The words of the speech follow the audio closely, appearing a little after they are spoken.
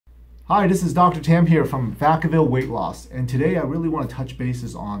Hi, this is Dr. Tam here from Vacaville Weight Loss, and today I really want to touch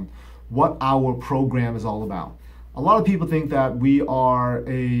bases on what our program is all about. A lot of people think that we are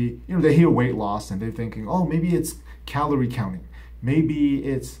they hear weight loss and they're thinking, oh, maybe it's calorie counting. Maybe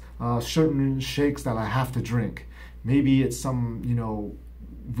it's certain shakes that I have to drink. Maybe it's some,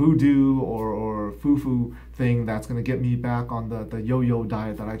 voodoo or foo-foo thing that's going to get me back on the yo-yo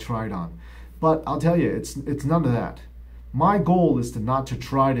diet that I tried on. But I'll tell you, it's none of that. My goal is not to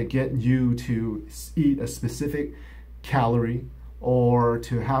try to get you to eat a specific calorie or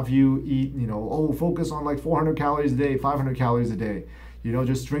to have you eat, focus on like 400 calories a day, 500 calories a day,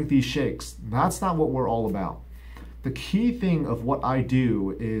 just drink these shakes. That's not what we're all about. The key thing of what I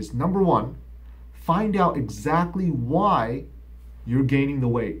do is, number one, find out exactly why you're gaining the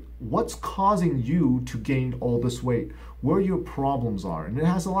weight. What's causing you to gain all this weight? Where your problems are. And it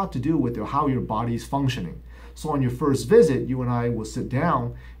has a lot to do with how your body's functioning. So on your first visit, you and I will sit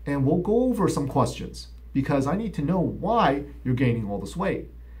down and we'll go over some questions because I need to know why you're gaining all this weight.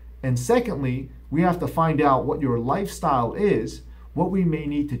 And secondly, we have to find out what your lifestyle is, what we may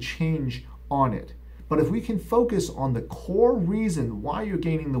need to change on it. But if we can focus on the core reason why you're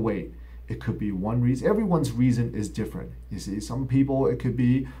gaining the weight, it could be one reason. Everyone's reason is different. You see, some people, it could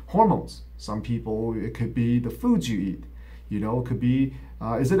be hormones. Some people, it could be the foods you eat. It could be,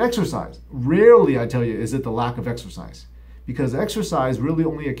 is it exercise? Rarely, I tell you, is it the lack of exercise. Because exercise really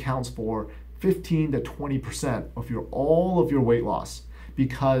only accounts for 15 to 20% of all of your weight loss.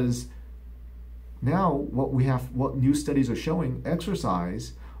 Because now what new studies are showing,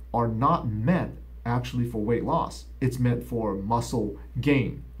 exercise are not meant actually for weight loss. It's meant for muscle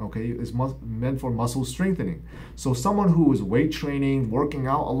gain, okay? It's meant for muscle strengthening. So someone who is weight training, working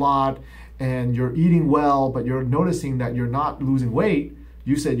out a lot, and you're eating well, but you're noticing that you're not losing weight,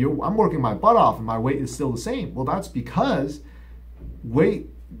 you said, I'm working my butt off and my weight is still the same. Well, that's because weight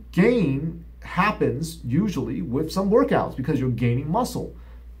gain happens usually with some workouts because you're gaining muscle.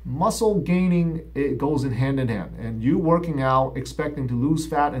 Muscle gaining, it goes in hand. And you working out, expecting to lose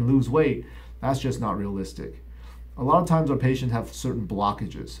fat and lose weight, that's just not realistic. A lot of times our patients have certain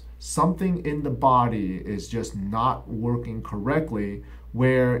blockages. Something in the body is just not working correctly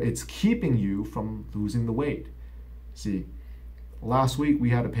where it's keeping you from losing the weight. See, last week we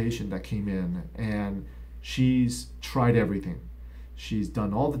had a patient that came in and she's tried everything. She's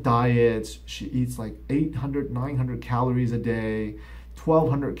done all the diets. She eats like 800, 900 calories a day,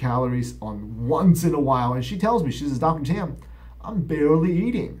 1,200 calories on once in a while. And she tells me, she says, Dr. Tam, I'm barely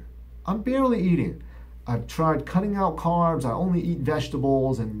eating. I've tried cutting out carbs. I only eat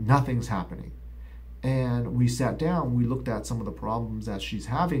vegetables and nothing's happening. And we sat down, we looked at some of the problems that she's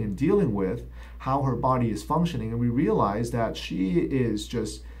having and dealing with, how her body is functioning, and we realized that she is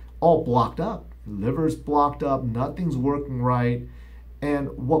just all blocked up. Liver's blocked up, nothing's working right.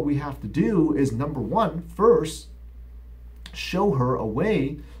 And what we have to do is, number one, first, show her a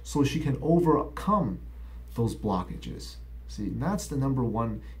way so she can overcome those blockages. See, and that's the number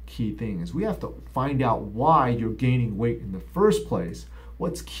one key thing, is we have to find out why you're gaining weight in the first place.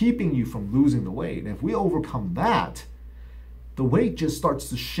 What's keeping you from losing the weight? And if we overcome that, the weight just starts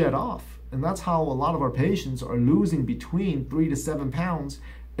to shed off. And that's how a lot of our patients are losing between 3 to 7 pounds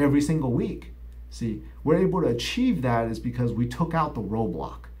every single week. See, we're able to achieve that is because we took out the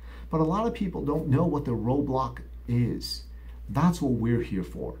roadblock. But a lot of people don't know what the roadblock is. That's what we're here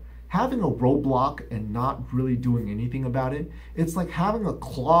for. Having a roadblock and not really doing anything about it, it's like having a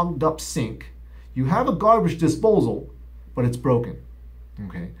clogged up sink. You have a garbage disposal, but it's broken.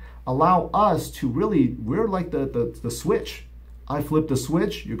 Okay, allow us to really, we're like the switch. I flip the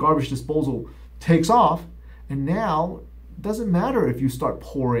switch, your garbage disposal takes off, and now it doesn't matter if you start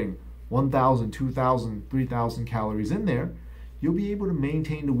pouring 1,000, 2,000, 3,000 calories in there, you'll be able to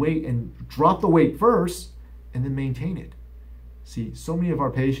maintain the weight and drop the weight first and then maintain it. See, so many of our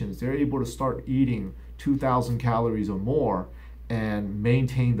patients, they're able to start eating 2,000 calories or more and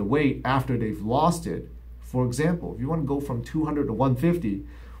maintain the weight after they've lost it. For example, if you want to go from 200 to 150,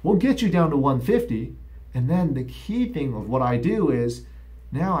 we'll get you down to 150. And then the key thing of what I do is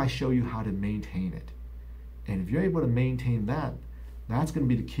now I show you how to maintain it. And if you're able to maintain that, that's going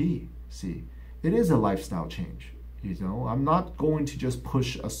to be the key. See, it is a lifestyle change. I'm not going to just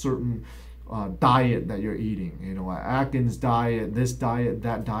push a certain diet that you're eating, Atkins diet, this diet,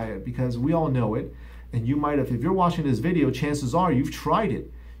 that diet, because we all know it. And you might have, if you're watching this video, chances are you've tried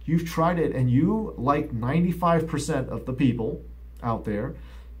it. You've tried it, and you, like 95% of the people out there,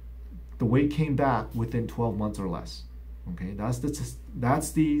 the weight came back within 12 months or less. Okay, that's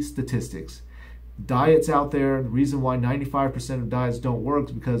the statistics. Diets out there, the reason why 95% of diets don't work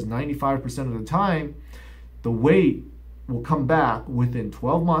is because 95% of the time, the weight will come back within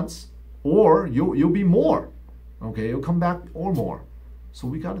 12 months or you'll be more. Okay, you'll come back or more. So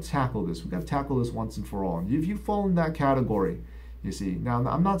we got to tackle this. We got to tackle this once and for all. And if you fall in that category, you see, now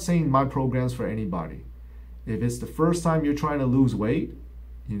I'm not saying my program's for anybody. If it's the first time you're trying to lose weight,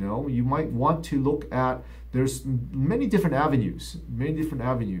 you know, you might want to look at, there's many different avenues.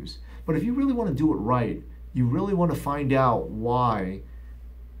 But if you really want to do it right, you really want to find out why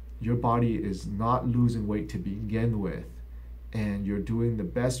your body is not losing weight to begin with, and you're doing the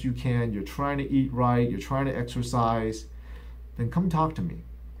best you can, you're trying to eat right, you're trying to exercise, then come talk to me,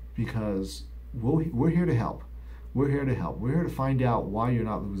 because we're here to help. We're here to help. We're here to find out why you're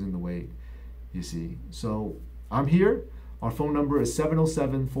not losing the weight, you see. So I'm here. Our phone number is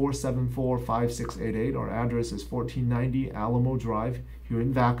 707-474-5688. Our address is 1490 Alamo Drive here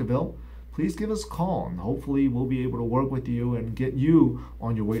in Vacaville. Please give us a call, and hopefully we'll be able to work with you and get you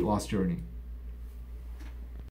on your weight loss journey.